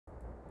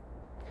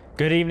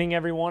Good evening,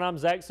 everyone. I'm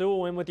Zac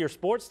Sewell in with your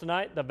sports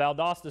tonight. The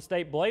Valdosta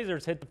State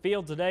Blazers hit the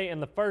field today in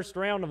the first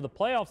round of the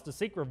playoffs to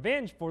seek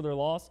revenge for their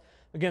loss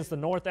against the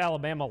North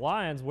Alabama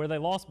Lions, where they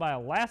lost by a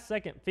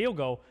last-second field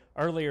goal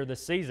earlier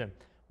this season.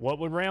 What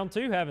would round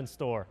two have in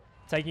store?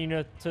 Taking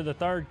you to the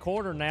third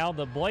quarter now,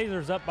 the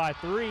Blazers up by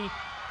 3.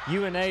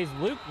 UNA's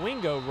Luke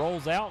Wingo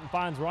rolls out and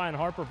finds Ryan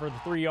Harper for the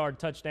 3-yard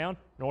touchdown.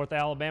 North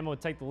Alabama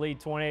would take the lead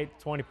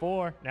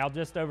 28-24. Now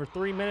just over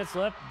 3 minutes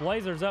left.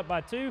 Blazers up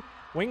by 2.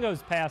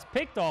 Wingo's pass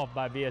picked off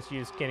by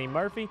VSU's Kenny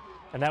Murphy,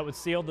 and that would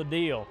seal the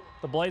deal.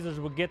 The Blazers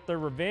would get their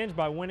revenge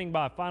by winning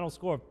by a final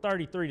score of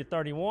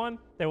 33-31.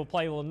 They will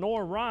play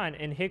Lenore-Ryan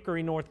in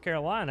Hickory, North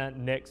Carolina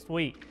next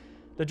week.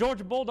 The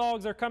Georgia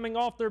Bulldogs are coming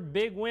off their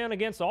big win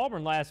against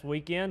Auburn last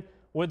weekend.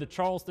 Would the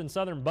Charleston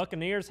Southern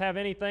Buccaneers have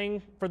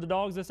anything for the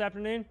Dogs this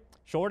afternoon?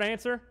 Short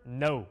answer,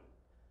 no.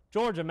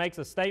 Georgia makes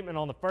a statement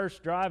on the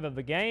first drive of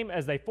the game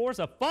as they force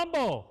a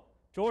fumble.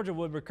 Georgia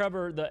would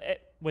recover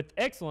with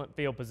excellent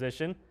field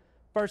position.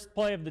 First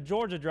play of the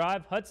Georgia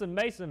drive, Hudson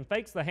Mason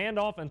fakes the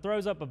handoff and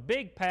throws up a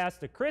big pass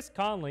to Chris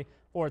Conley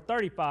for a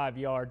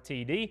 35-yard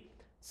TD.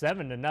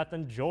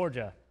 7-0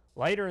 Georgia.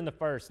 Later in the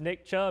first,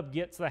 Nick Chubb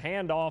gets the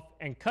handoff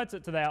and cuts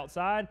it to the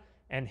outside,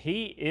 and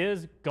he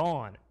is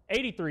gone.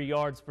 83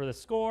 yards for the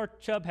score.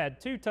 Chubb had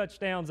 2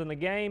 touchdowns in the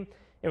game.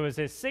 It was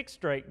his 6th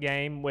straight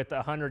game with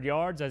 100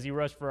 yards as he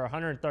rushed for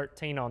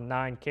 113 on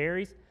 9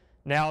 carries.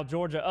 Now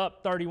Georgia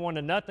up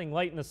 31-0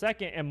 late in the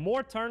second, and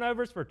more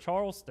turnovers for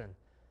Charleston.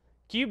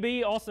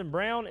 QB Austin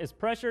Brown is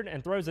pressured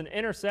and throws an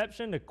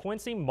interception to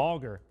Quincy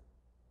Mauger.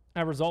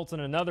 That results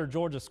in another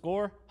Georgia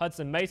score.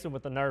 Hudson Mason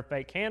with a nerve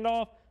fake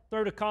handoff,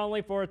 throw to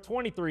Conley for a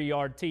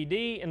 23-yard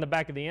TD in the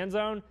back of the end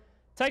zone.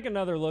 Take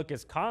another look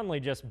as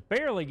Conley just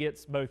barely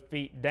gets both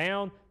feet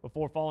down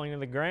before falling to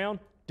the ground,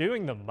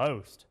 doing the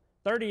most.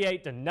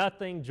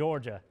 38-0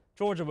 Georgia.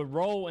 Georgia would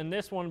roll in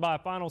this one by a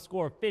final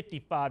score of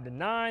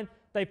 55-9.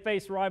 They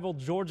face rival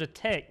Georgia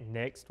Tech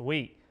next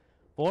week.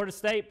 Florida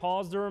State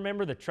paused to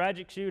remember the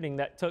tragic shooting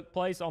that took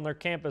place on their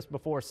campus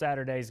before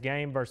Saturday's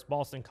game versus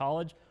Boston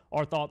College.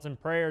 Our thoughts and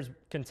prayers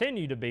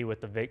continue to be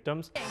with the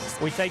victims.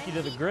 We take you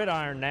to the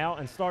gridiron now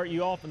and start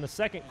you off in the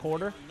second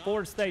quarter.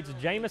 Florida State's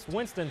Jameis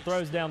Winston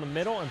throws down the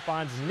middle and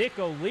finds Nick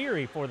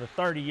O'Leary for the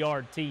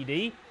 30-yard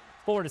TD.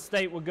 Florida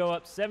State will go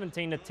up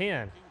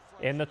 17-10.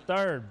 In the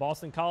third,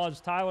 Boston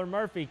College Tyler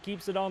Murphy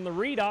keeps it on the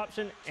read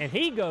option, and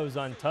he goes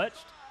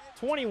untouched.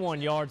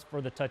 21 yards for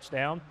the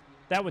touchdown.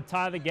 That would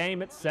tie the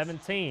game at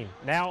 17.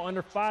 Now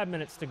under 5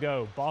 minutes to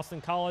go.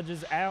 Boston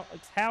College's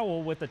Alex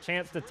Howell with a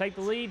chance to take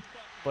the lead,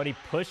 but he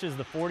pushes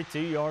the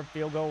 42-yard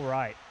field goal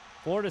right.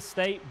 Florida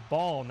State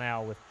ball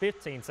now with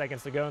 15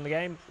 seconds to go in the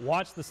game.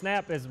 Watch the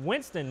snap as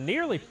Winston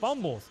nearly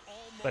fumbles,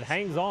 but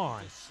hangs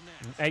on.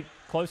 A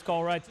close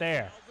call right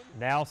there.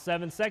 Now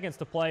 7 seconds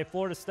to play.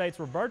 Florida State's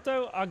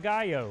Roberto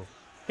Aguayo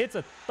hits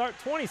a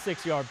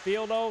 26-yard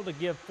field goal to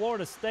give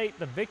Florida State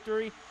the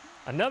victory.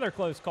 Another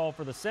close call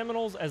for the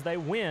Seminoles as they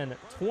win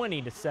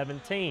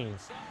 20-17.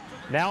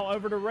 Now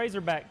over to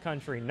Razorback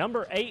country.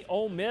 Number 8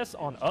 Ole Miss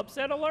on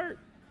upset alert.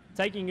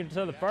 Taking it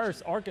to the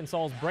first,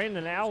 Arkansas's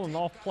Brandon Allen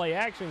off play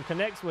action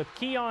connects with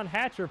Keon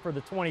Hatcher for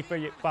the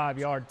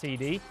 25-yard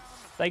TD.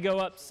 They go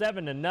up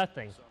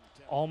 7-0.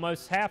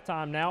 Almost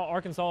halftime now.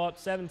 Arkansas up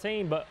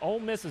 17, but Ole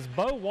Miss's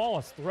Bo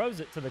Wallace throws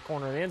it to the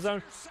corner of the end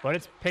zone, but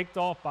it's picked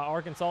off by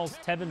Arkansas's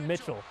Tevin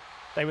Mitchell.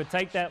 They would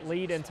take that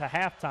lead into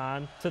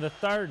halftime to the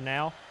third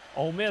now.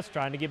 Ole Miss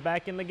trying to get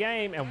back in the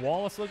game, and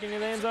Wallace looking in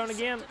the end zone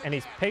again, and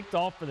he's picked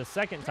off for the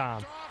second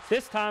time.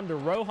 This time to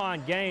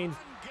Rohan Gaines.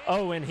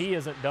 Oh, and he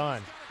isn't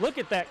done. Look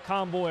at that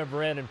convoy of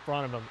red in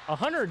front of him.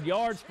 100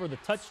 yards for the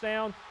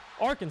touchdown.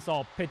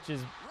 Arkansas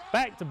pitches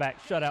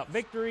back-to-back shutout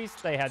victories.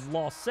 They had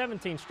lost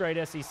 17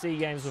 straight SEC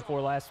games before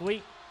last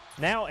week.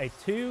 Now a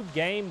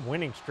 2-game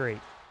winning streak.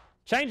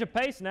 Change of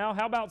pace now.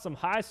 How about some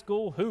high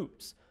school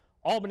hoops?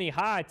 Albany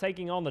High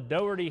taking on the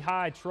Dougherty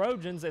High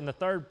Trojans in the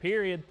third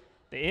period.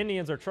 The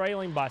Indians are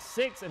trailing by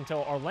 6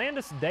 until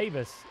Orlandis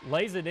Davis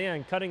lays it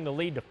in, cutting the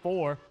lead to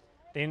 4.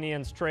 The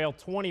Indians trail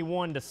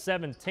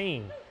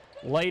 21-17.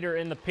 Later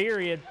in the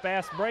period,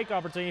 fast break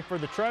opportunity for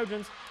the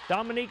Trojans.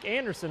 Dominique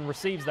Anderson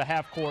receives the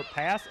half-court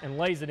pass and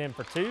lays it in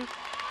for 2.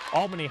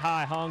 Albany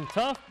High hung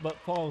tough but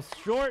falls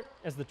short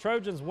as the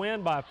Trojans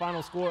win by a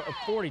final score of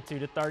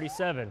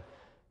 42-37.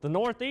 The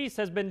Northeast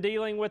has been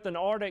dealing with an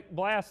Arctic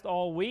blast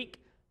all week.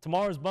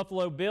 Tomorrow's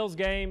Buffalo Bills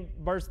game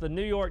versus the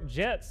New York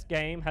Jets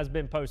game has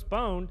been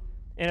postponed.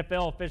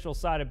 NFL officials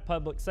cited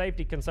public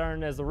safety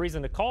concern as the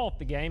reason to call off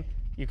the game.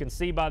 You can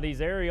see by these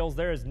aerials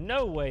there is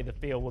no way the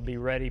field will be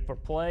ready for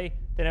play.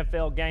 The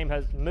NFL game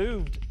has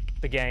moved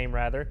the game,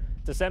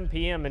 to 7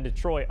 p.m. in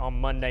Detroit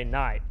on Monday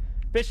night.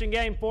 Fishing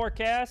game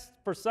forecast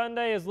for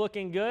Sunday is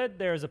looking good.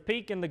 There is a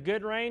peak in the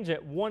good range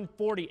at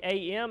 1:40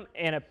 a.m.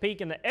 and a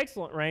peak in the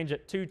excellent range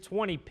at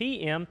 2:20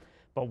 p.m.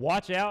 But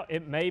watch out,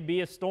 it may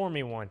be a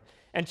stormy one.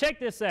 And check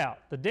this out.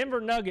 The Denver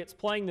Nuggets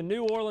playing the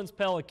New Orleans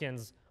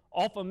Pelicans.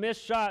 Off a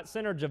missed shot,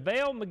 center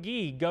JaVale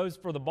McGee goes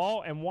for the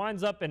ball and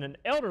winds up in an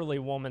elderly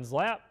woman's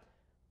lap.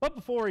 But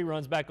before he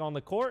runs back on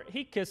the court,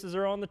 he kisses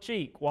her on the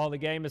cheek while the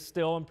game is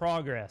still in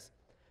progress.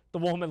 The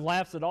woman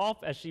laughs it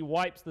off as she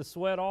wipes the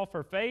sweat off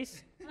her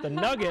face. The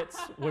Nuggets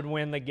would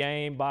win the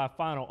game by a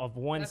final of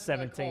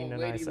 117 to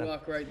 97. Lady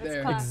luck right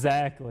there.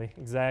 Exactly,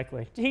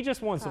 exactly. He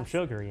just won some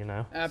sugar, you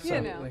know.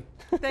 Absolutely. You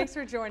know. Thanks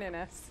for joining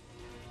us.